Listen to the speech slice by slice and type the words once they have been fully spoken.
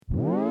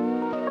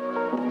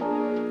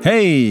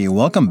Hey,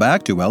 welcome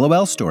back to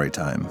LOL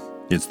Storytime.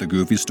 It's the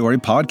Goofy Story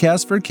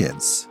podcast for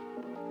kids.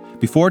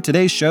 Before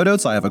today's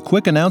shoutouts, I have a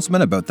quick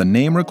announcement about the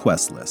name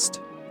request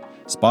list.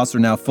 Spots are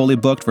now fully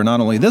booked for not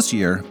only this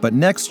year, but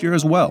next year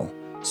as well.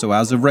 So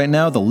as of right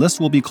now, the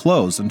list will be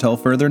closed until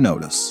further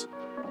notice.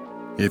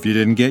 If you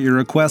didn't get your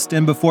request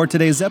in before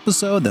today's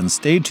episode, then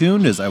stay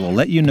tuned as I will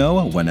let you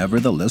know whenever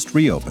the list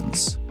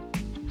reopens.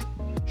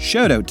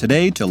 Shout out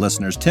today to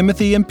listeners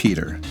Timothy and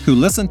Peter, who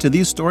listened to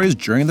these stories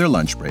during their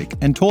lunch break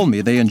and told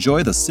me they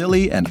enjoy the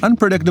silly and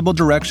unpredictable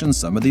direction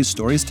some of these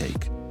stories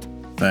take.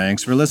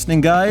 Thanks for listening,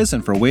 guys,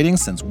 and for waiting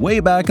since way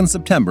back in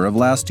September of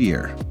last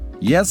year.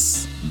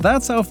 Yes,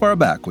 that's how far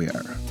back we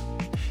are.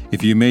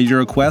 If you made your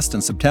request in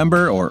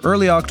September or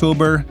early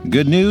October,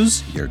 good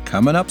news, you're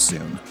coming up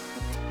soon.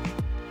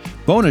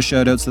 Bonus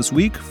shoutouts this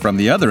week from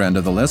the other end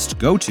of the list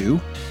go to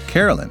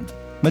Carolyn,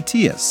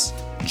 Matthias,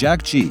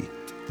 Jack G,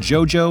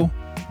 Jojo,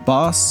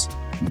 Boss,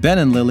 Ben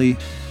and Lily,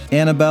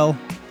 Annabelle,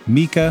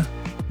 Mika,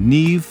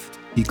 Neve,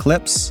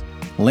 Eclipse,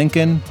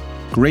 Lincoln,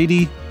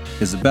 Grady,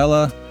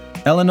 Isabella,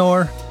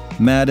 Eleanor,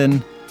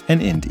 Madden,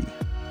 and Indy.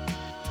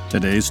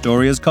 Today's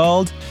story is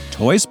called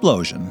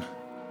TOY-SPLOSION.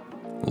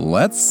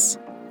 Let's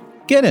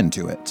get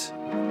into it.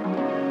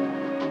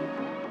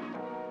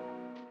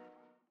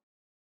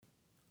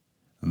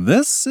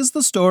 This is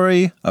the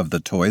story of the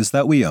toys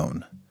that we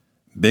own.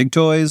 Big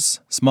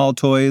toys, small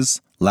toys,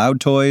 loud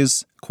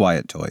toys,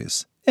 quiet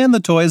toys, and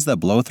the toys that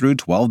blow through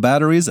 12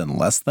 batteries in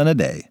less than a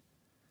day.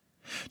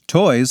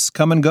 Toys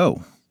come and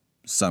go.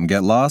 Some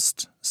get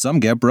lost, some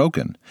get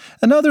broken,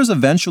 and others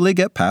eventually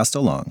get passed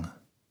along.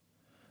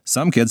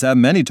 Some kids have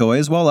many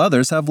toys while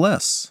others have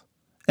less.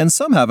 And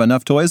some have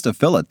enough toys to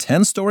fill a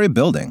 10-story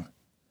building.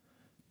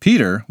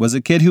 Peter was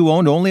a kid who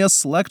owned only a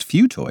select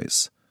few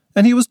toys,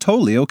 and he was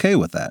totally okay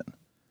with that.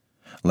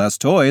 Less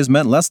toys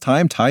meant less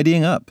time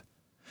tidying up.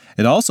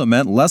 It also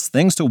meant less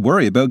things to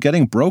worry about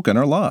getting broken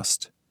or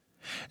lost.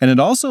 And it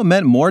also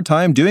meant more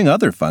time doing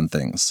other fun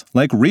things,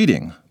 like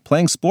reading,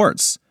 playing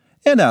sports,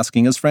 and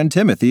asking his friend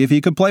Timothy if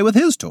he could play with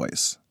his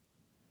toys.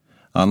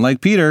 Unlike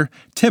Peter,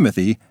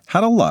 Timothy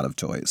had a lot of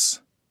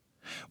toys.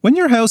 When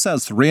your house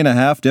has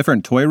 3.5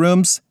 different toy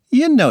rooms,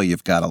 you know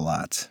you've got a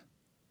lot.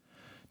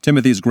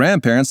 Timothy's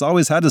grandparents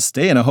always had to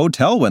stay in a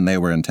hotel when they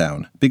were in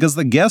town, because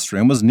the guest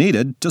room was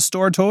needed to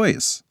store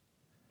toys.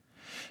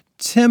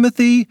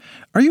 "Timothy,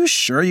 are you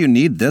sure you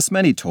need this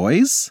many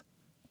toys?"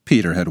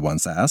 Peter had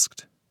once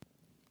asked.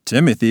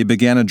 Timothy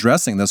began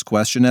addressing this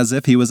question as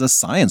if he was a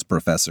science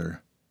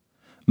professor.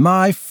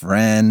 "My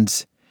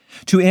friend,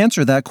 to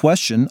answer that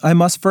question, I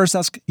must first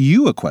ask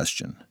you a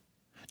question.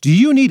 Do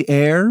you need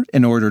air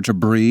in order to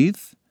breathe?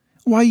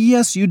 Why,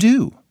 yes, you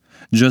do.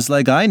 Just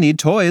like I need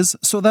toys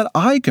so that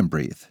I can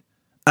breathe.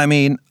 I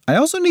mean, I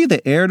also need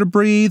the air to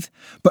breathe,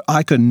 but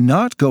I could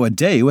not go a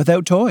day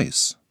without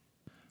toys."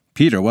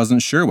 Peter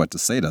wasn't sure what to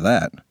say to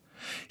that.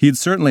 He'd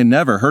certainly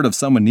never heard of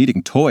someone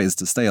needing toys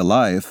to stay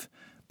alive,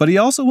 but he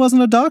also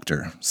wasn't a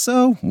doctor,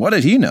 so what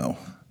did he know?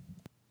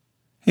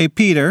 "Hey,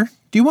 Peter,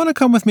 do you want to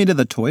come with me to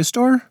the toy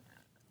store?"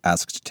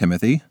 asked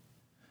Timothy.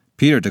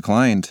 Peter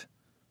declined.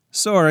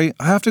 "Sorry,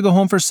 I have to go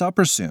home for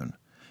supper soon.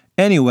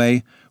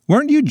 Anyway,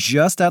 weren't you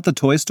just at the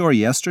toy store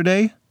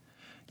yesterday?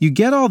 You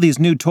get all these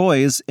new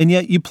toys, and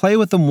yet you play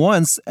with them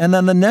once, and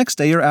then the next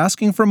day you're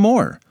asking for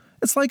more.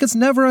 It's like it's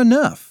never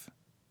enough."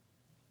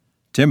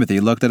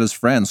 Timothy looked at his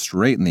friend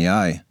straight in the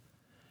eye.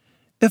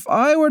 "If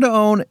I were to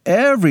own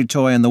every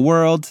toy in the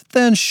world,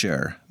 then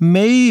sure,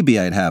 maybe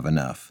I'd have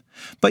enough.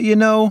 But you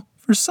know,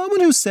 for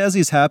someone who says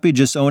he's happy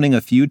just owning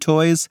a few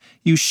toys,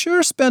 you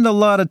sure spend a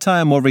lot of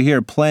time over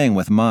here playing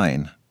with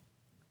mine."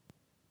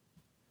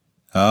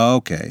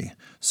 Okay,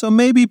 so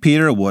maybe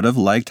Peter would have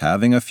liked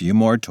having a few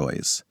more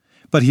toys.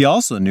 But he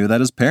also knew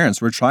that his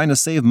parents were trying to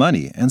save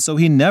money, and so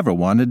he never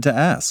wanted to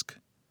ask.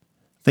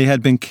 They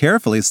had been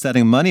carefully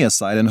setting money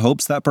aside in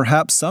hopes that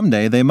perhaps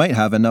someday they might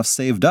have enough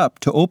saved up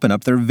to open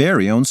up their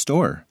very own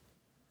store.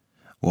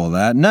 Well,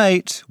 that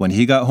night, when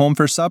he got home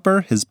for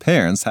supper, his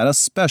parents had a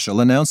special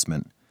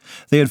announcement.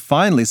 They had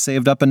finally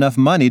saved up enough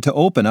money to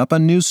open up a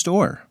new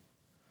store.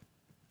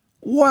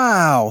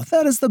 "Wow,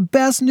 that is the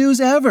best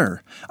news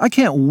ever! I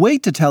can't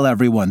wait to tell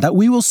everyone that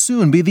we will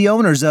soon be the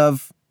owners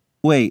of..."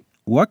 "Wait,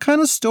 what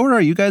kind of store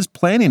are you guys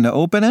planning to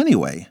open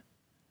anyway?"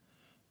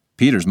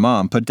 Peter's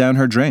mom put down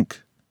her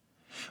drink.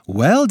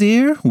 "Well,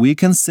 dear, we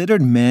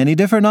considered many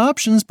different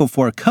options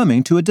before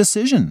coming to a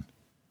decision."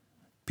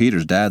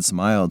 Peter's dad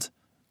smiled.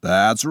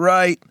 "That's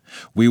right.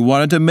 We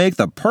wanted to make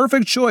the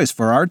perfect choice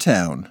for our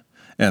town.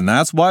 And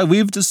that's why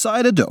we've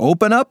decided to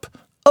open up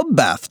a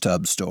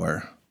bathtub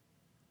store."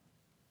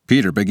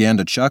 Peter began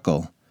to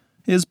chuckle.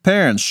 His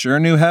parents sure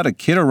knew how to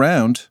kid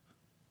around.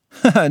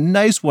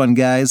 "Nice one,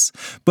 guys.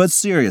 But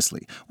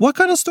seriously, what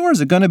kind of store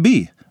is it going to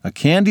be? A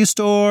candy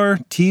store,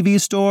 TV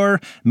store,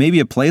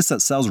 maybe a place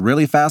that sells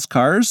really fast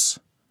cars?"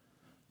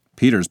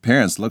 Peter's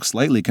parents looked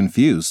slightly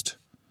confused.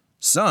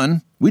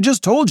 "Son, we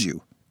just told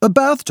you. A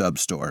bathtub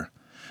store.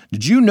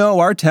 Did you know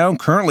our town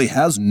currently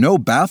has no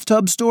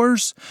bathtub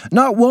stores?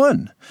 Not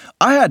one.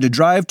 I had to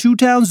drive 2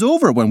 towns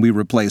over when we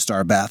replaced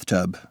our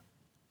bathtub."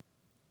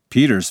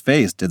 Peter's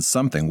face did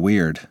something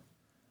weird.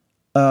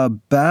 A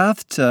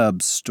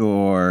bathtub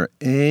store,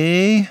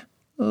 eh?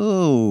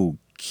 Okay.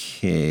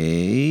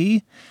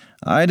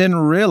 I didn't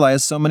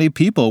realize so many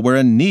people were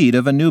in need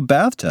of a new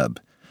bathtub.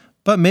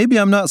 But maybe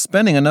I'm not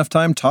spending enough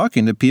time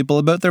talking to people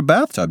about their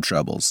bathtub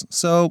troubles,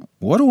 so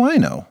what do I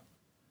know?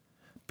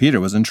 Peter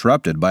was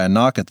interrupted by a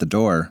knock at the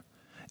door.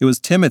 It was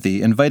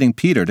Timothy inviting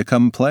Peter to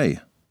come play.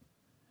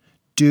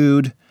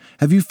 Dude,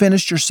 have you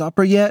finished your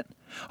supper yet?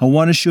 I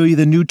want to show you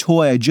the new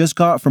toy I just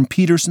got from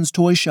Peterson's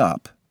toy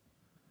shop.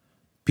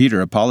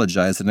 Peter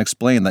apologized and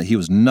explained that he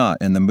was not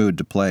in the mood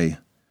to play.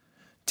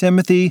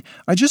 Timothy,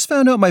 I just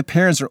found out my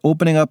parents are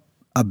opening up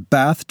a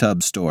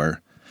bathtub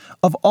store.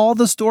 Of all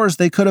the stores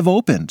they could have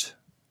opened.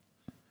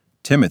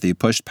 Timothy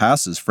pushed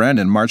past his friend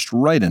and marched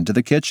right into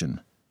the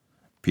kitchen.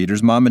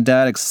 Peter's mom and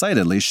dad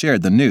excitedly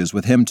shared the news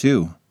with him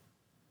too.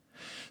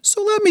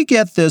 So let me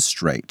get this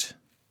straight,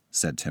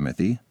 said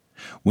Timothy.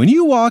 When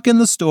you walk in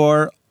the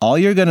store, all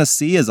you're going to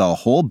see is a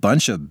whole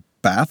bunch of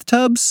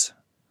bathtubs?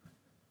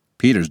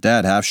 Peter's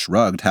dad half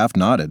shrugged, half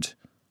nodded.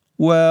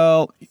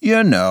 Well,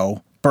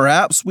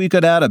 perhaps we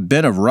could add a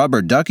bin of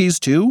rubber duckies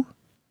too?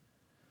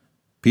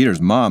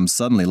 Peter's mom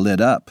suddenly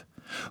lit up.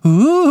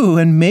 Ooh,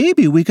 and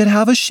maybe we could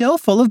have a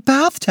shelf full of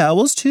bath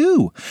towels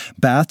too.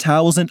 Bath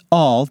towels in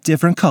all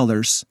different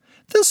colors.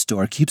 This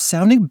store keeps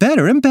sounding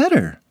better and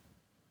better.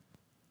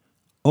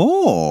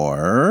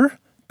 Or,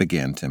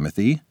 began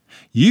Timothy,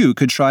 you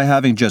could try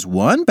having just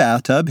one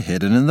bathtub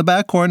hidden in the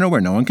back corner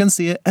where no one can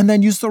see it and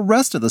then use the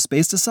rest of the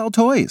space to sell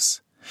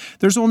toys.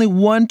 There's only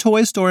one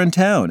toy store in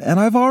town, and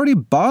I've already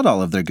bought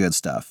all of their good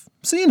stuff.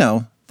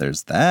 So,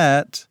 there's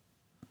that.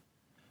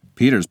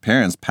 Peter's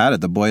parents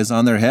patted the boys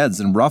on their heads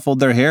and ruffled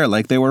their hair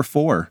like they were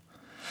 4.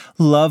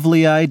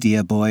 Lovely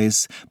idea,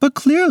 boys, but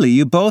clearly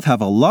you both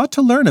have a lot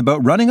to learn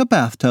about running a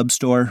bathtub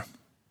store.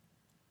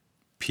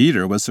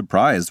 Peter was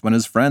surprised when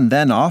his friend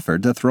then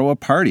offered to throw a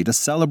party to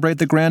celebrate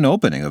the grand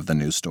opening of the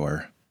new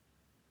store.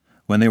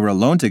 When they were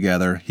alone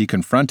together, he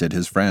confronted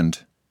his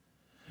friend.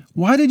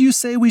 Why did you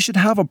say we should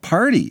have a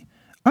party?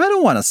 I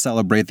don't want to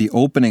celebrate the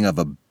opening of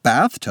a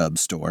bathtub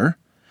store.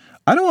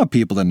 I don't want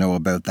people to know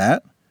about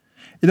that.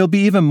 It'll be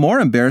even more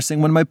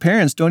embarrassing when my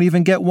parents don't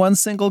even get one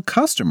single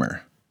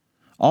customer.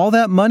 All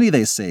that money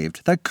they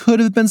saved that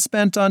could have been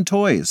spent on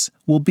toys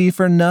will be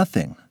for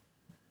nothing.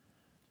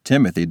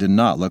 Timothy did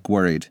not look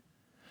worried.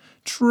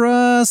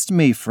 Trust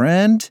me,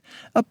 friend.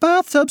 A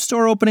bathtub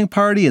store opening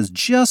party is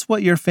just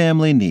what your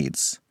family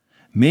needs.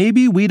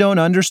 Maybe we don't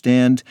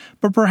understand,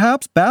 but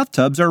perhaps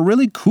bathtubs are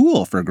really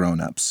cool for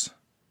grown-ups.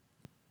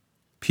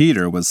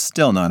 Peter was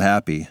still not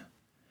happy.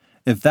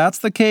 If that's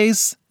the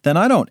case, then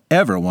I don't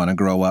ever want to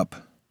grow up.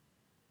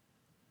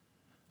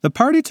 The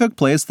party took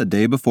place the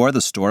day before the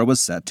store was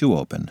set to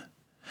open.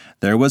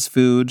 There was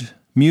food,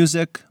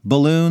 music,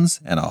 balloons,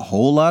 and a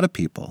whole lot of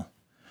people.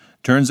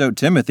 Turns out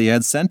Timothy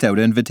had sent out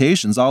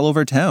invitations all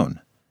over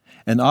town.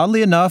 And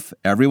oddly enough,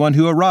 everyone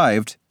who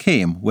arrived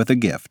came with a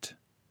gift.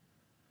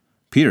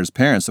 Peter's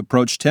parents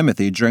approached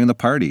Timothy during the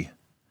party.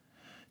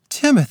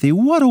 Timothy,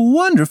 what a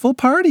wonderful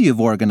party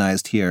you've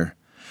organized here.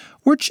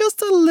 We're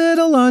just a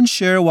little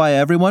unsure why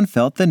everyone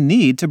felt the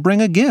need to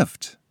bring a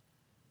gift.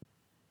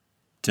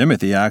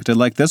 Timothy acted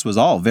like this was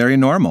all very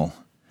normal.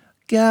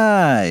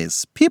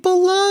 Guys,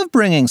 people love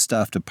bringing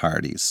stuff to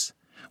parties.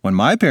 When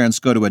my parents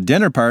go to a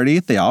dinner party,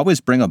 they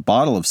always bring a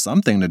bottle of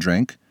something to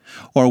drink.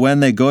 Or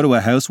when they go to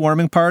a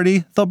housewarming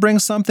party, they'll bring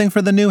something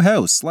for the new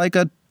house, like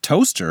a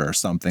toaster or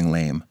something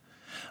lame.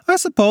 I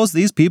suppose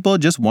these people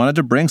just wanted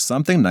to bring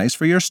something nice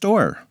for your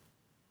store.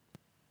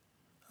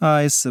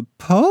 I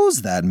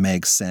suppose that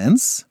makes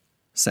sense,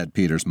 said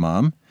Peter's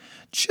mom.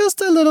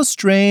 Just a little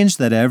strange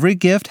that every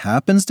gift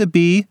happens to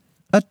be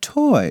a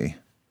toy.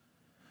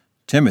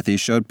 Timothy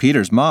showed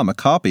Peter's mom a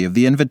copy of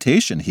the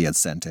invitation he had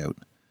sent out.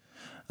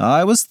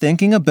 I was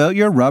thinking about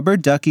your rubber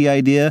ducky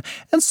idea,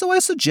 and so I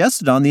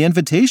suggested on the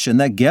invitation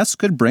that guests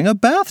could bring a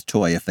bath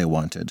toy if they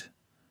wanted.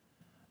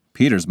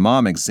 Peter's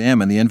mom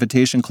examined the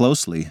invitation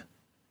closely.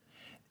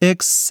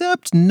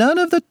 Except none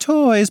of the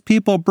toys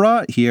people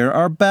brought here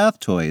are bath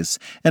toys,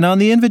 and on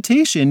the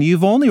invitation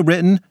you've only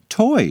written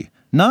toy,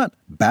 not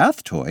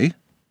bath toy.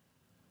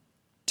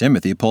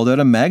 Timothy pulled out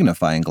a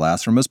magnifying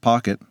glass from his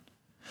pocket.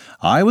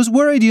 I was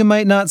worried you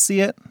might not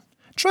see it.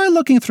 Try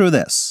looking through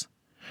this.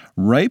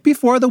 Right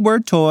before the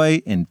word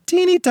toy, in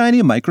teeny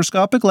tiny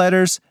microscopic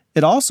letters,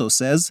 it also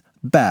says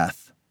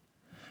bath.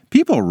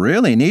 People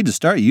really need to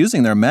start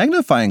using their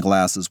magnifying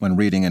glasses when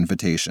reading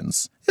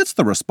invitations. It's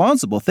the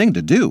responsible thing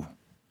to do.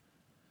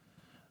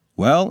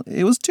 Well,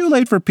 it was too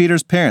late for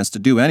Peter's parents to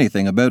do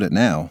anything about it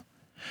now.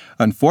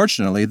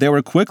 Unfortunately, they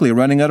were quickly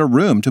running out of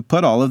room to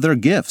put all of their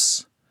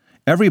gifts.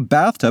 Every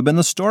bathtub in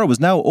the store was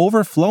now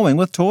overflowing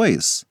with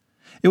toys.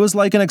 It was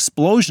like an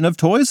explosion of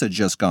toys had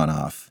just gone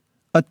off.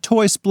 A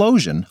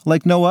TOY-SPLOSION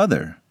like no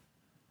other.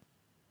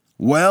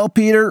 Well,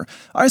 Peter,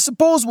 I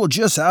suppose we'll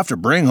just have to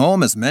bring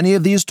home as many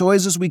of these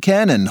toys as we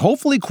can and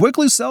hopefully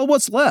quickly sell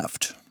what's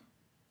left.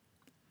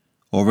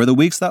 Over the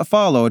weeks that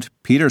followed,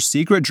 Peter's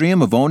secret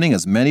dream of owning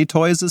as many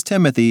toys as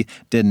Timothy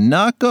did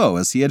not go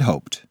as he had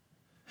hoped.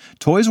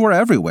 Toys were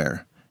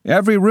everywhere.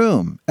 Every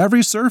room,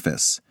 every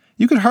surface.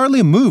 You could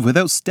hardly move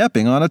without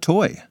stepping on a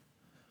toy.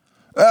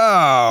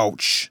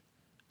 "Ouch!"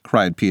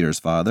 cried Peter's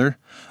father.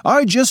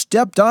 "I just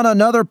stepped on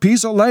another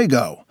piece of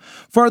Lego.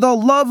 For the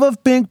love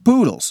of pink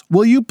poodles,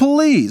 will you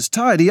please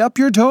tidy up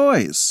your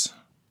toys?"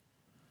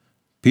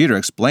 Peter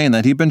explained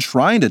that he'd been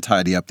trying to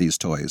tidy up these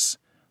toys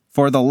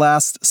for the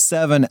last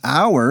 7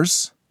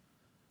 hours.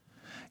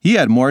 He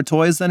had more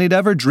toys than he'd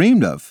ever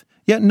dreamed of,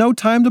 yet no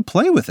time to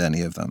play with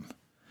any of them.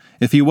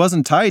 If he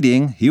wasn't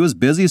tidying, he was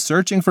busy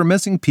searching for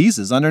missing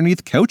pieces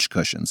underneath couch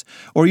cushions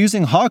or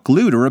using hot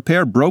glue to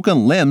repair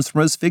broken limbs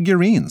from his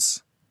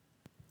figurines.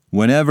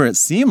 Whenever it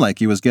seemed like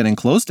he was getting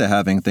close to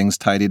having things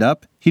tidied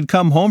up, he'd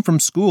come home from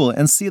school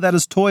and see that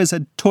his toys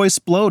had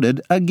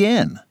toy-sploded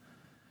again.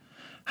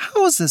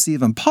 "How is this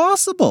even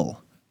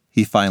possible?"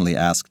 he finally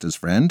asked his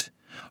friend.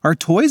 "Are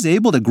toys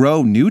able to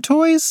grow new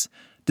toys?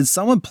 Did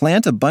someone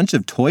plant a bunch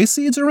of toy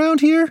seeds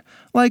around here?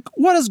 Like,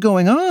 what is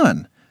going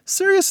on?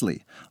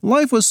 Seriously,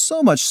 life was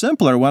so much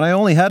simpler when I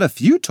only had a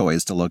few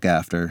toys to look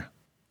after."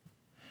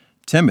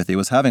 Timothy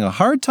was having a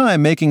hard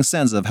time making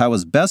sense of how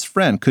his best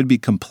friend could be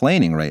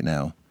complaining right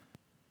now.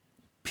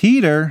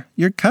 "Peter,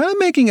 you're kind of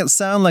making it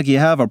sound like you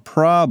have a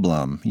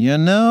problem, you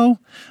know?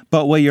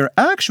 But what you're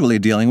actually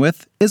dealing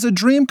with is a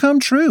dream come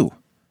true.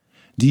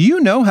 Do you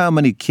know how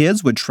many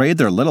kids would trade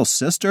their little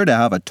sister to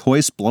have a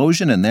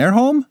toy-splosion in their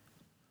home?"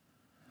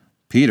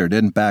 Peter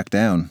didn't back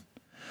down.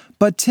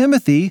 "But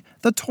Timothy,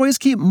 the toys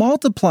keep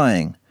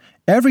multiplying.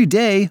 Every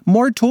day,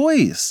 more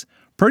toys.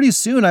 Pretty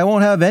soon I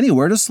won't have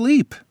anywhere to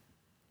sleep."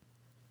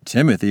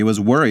 Timothy was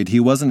worried he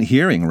wasn't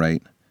hearing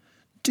right.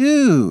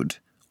 "Dude,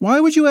 why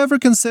would you ever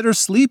consider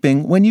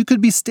sleeping when you could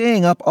be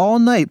staying up all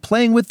night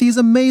playing with these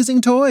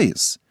amazing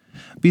toys?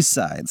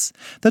 Besides,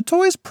 the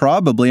toys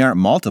probably aren't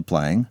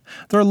multiplying.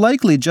 They're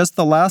likely just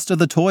the last of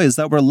the toys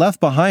that were left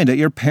behind at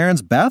your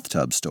parents'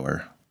 bathtub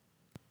store."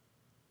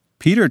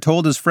 Peter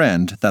told his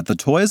friend that the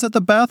toys at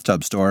the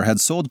bathtub store had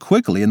sold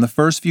quickly in the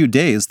first few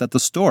days that the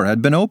store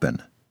had been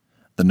open.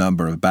 The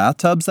number of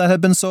bathtubs that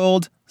had been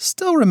sold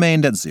still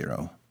remained at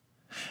 0.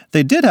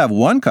 They did have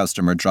one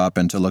customer drop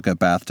in to look at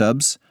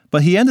bathtubs,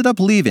 but he ended up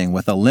leaving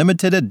with a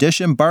limited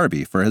edition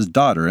Barbie for his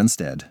daughter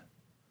instead.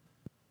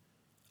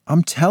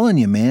 "I'm telling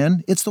you,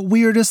 man, it's the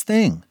weirdest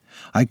thing.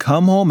 I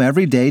come home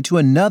every day to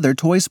another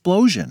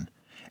toy-splosion,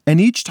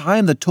 and each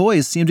time the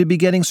toys seem to be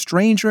getting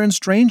stranger and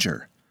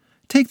stranger.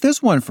 Take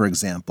this one, for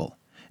example.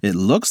 It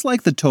looks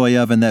like the toy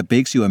oven that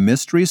bakes you a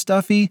mystery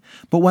stuffy,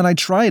 but when I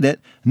tried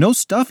it, no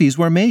stuffies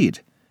were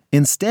made.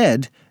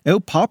 Instead,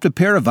 out popped a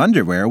pair of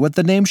underwear with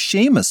the name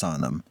Seamus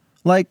on them.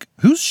 Like,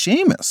 who's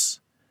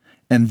Seamus?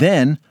 And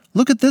then,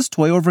 look at this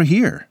toy over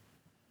here."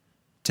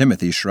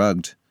 Timothy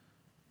shrugged.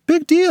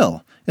 "Big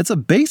deal. It's a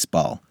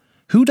baseball.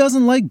 Who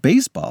doesn't like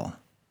baseball?"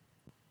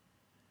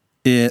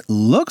 "It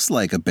looks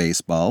like a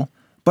baseball,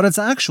 but it's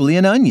actually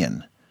an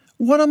onion.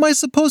 What am I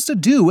supposed to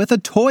do with a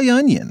toy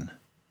onion?"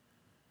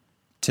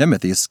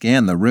 Timothy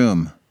scanned the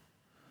room.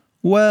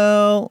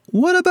 "Well,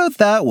 what about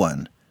that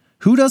one?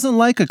 Who doesn't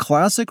like a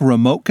classic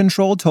remote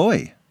control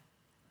toy?"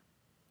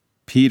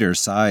 Peter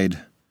sighed.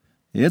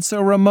 "It's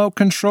a remote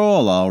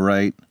control, all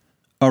right.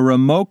 A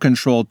remote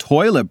control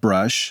toilet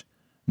brush.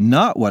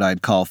 Not what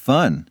I'd call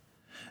fun.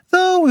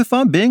 Though, if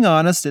I'm being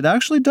honest, it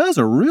actually does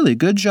a really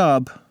good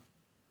job."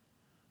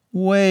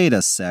 "Wait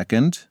a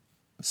second,"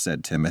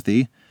 said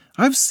Timothy.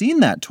 "I've seen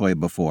that toy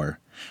before.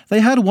 They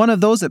had one of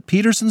those at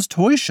Peterson's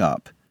toy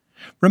shop.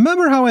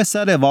 Remember how I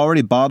said I've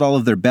already bought all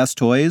of their best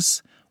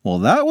toys? Well,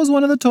 that was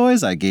one of the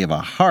toys I gave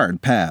a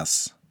hard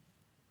pass."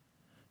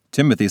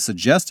 Timothy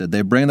suggested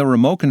they bring the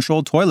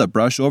remote-controlled toilet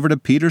brush over to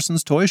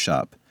Peterson's toy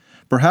shop.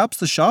 Perhaps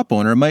the shop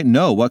owner might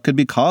know what could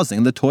be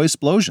causing the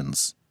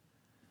toy-splosions.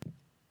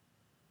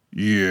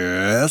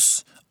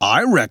 "Yes,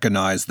 I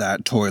recognize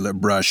that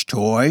toilet brush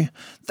toy.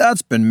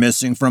 That's been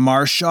missing from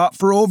our shop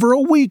for over a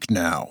week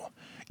now.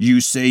 You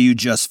say you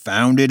just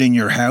found it in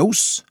your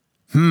house?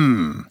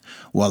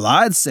 Well,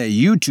 I'd say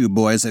you two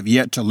boys have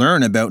yet to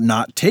learn about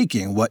not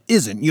taking what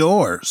isn't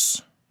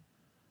yours."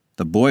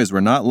 The boys were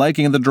not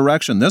liking the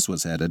direction this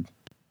was headed.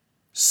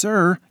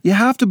 "Sir, you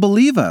have to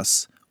believe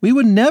us. We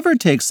would never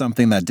take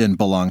something that didn't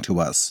belong to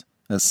us,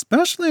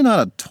 especially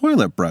not a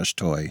toilet brush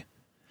toy.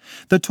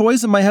 The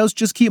toys in my house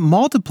just keep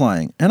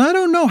multiplying, and I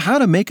don't know how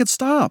to make it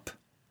stop."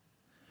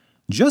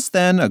 Just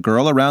then, a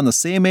girl around the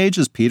same age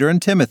as Peter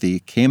and Timothy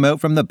came out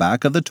from the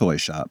back of the toy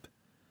shop.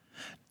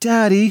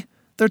 "Daddy,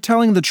 they're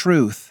telling the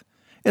truth.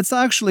 It's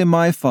actually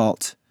my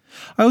fault.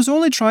 I was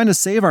only trying to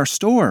save our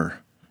store.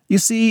 You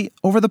see,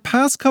 over the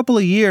past couple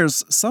of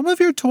years, some of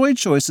your toy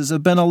choices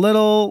have been a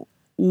little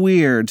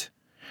weird.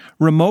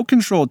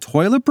 Remote-controlled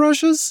toilet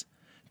brushes?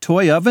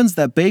 Toy ovens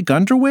that bake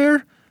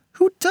underwear?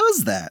 Who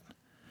does that?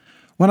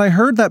 When I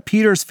heard that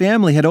Peter's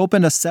family had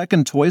opened a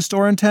second toy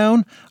store in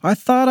town, I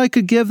thought I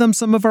could give them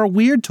some of our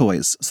weird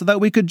toys so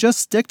that we could just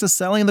stick to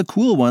selling the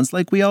cool ones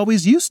like we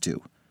always used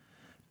to.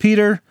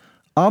 Peter,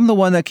 I'm the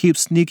one that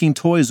keeps sneaking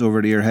toys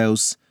over to your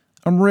house.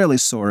 I'm really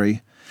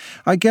sorry.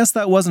 I guess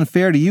that wasn't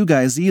fair to you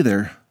guys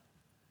either."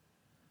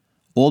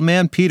 Old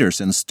Man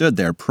Peterson stood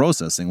there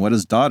processing what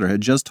his daughter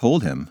had just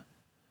told him.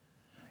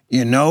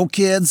 You know,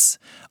 kids,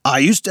 I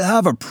used to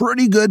have a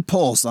pretty good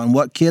pulse on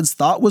what kids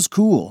thought was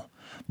cool.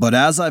 But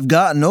as I've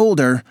gotten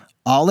older,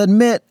 I'll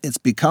admit it's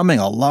becoming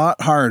a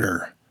lot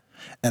harder.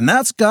 And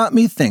that's got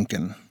me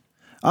thinking.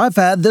 I've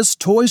had this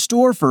toy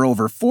store for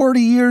over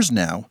 40 years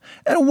now,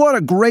 and what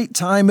a great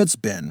time it's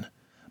been.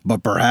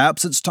 But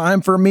perhaps it's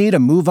time for me to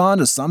move on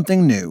to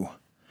something new.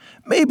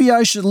 Maybe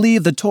I should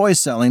leave the toy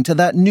selling to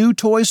that new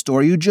toy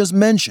store you just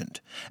mentioned,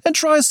 and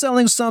try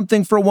selling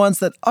something for once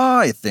that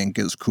I think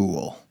is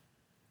cool.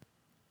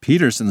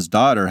 Peterson's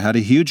daughter had a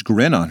huge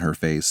grin on her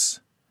face.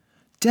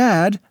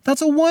 Dad,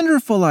 that's a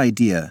wonderful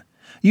idea.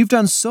 You've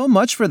done so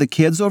much for the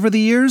kids over the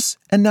years,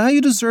 and now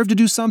you deserve to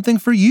do something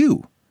for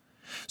you.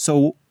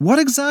 So what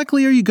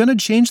exactly are you going to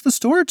change the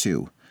store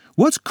to?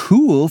 What's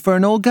cool for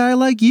an old guy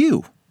like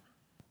you?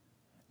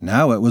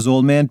 Now it was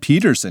Old Man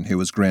Peterson who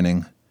was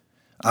grinning.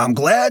 I'm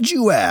glad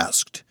you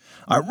asked.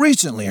 I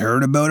recently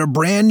heard about a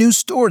brand new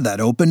store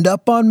that opened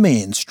up on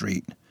Main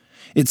Street.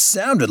 It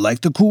sounded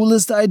like the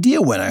coolest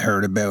idea when I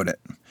heard about it.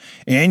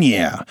 And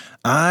yeah,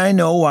 I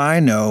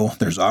know,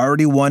 there's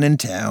already one in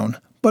town.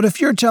 But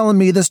if you're telling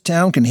me this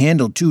town can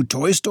handle 2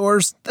 toy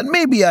stores, then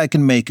maybe I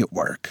can make it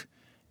work.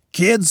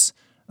 Kids,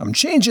 I'm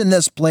changing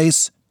this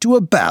place to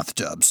a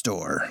bathtub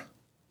store.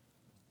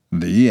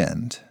 The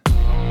end.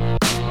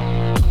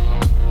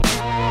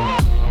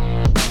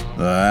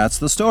 That's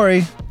the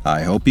story.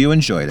 I hope you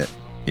enjoyed it.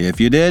 If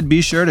you did,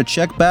 be sure to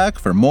check back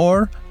for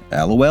more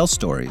LOL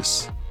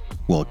stories.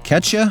 We'll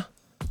catch ya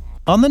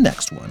on the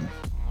next one.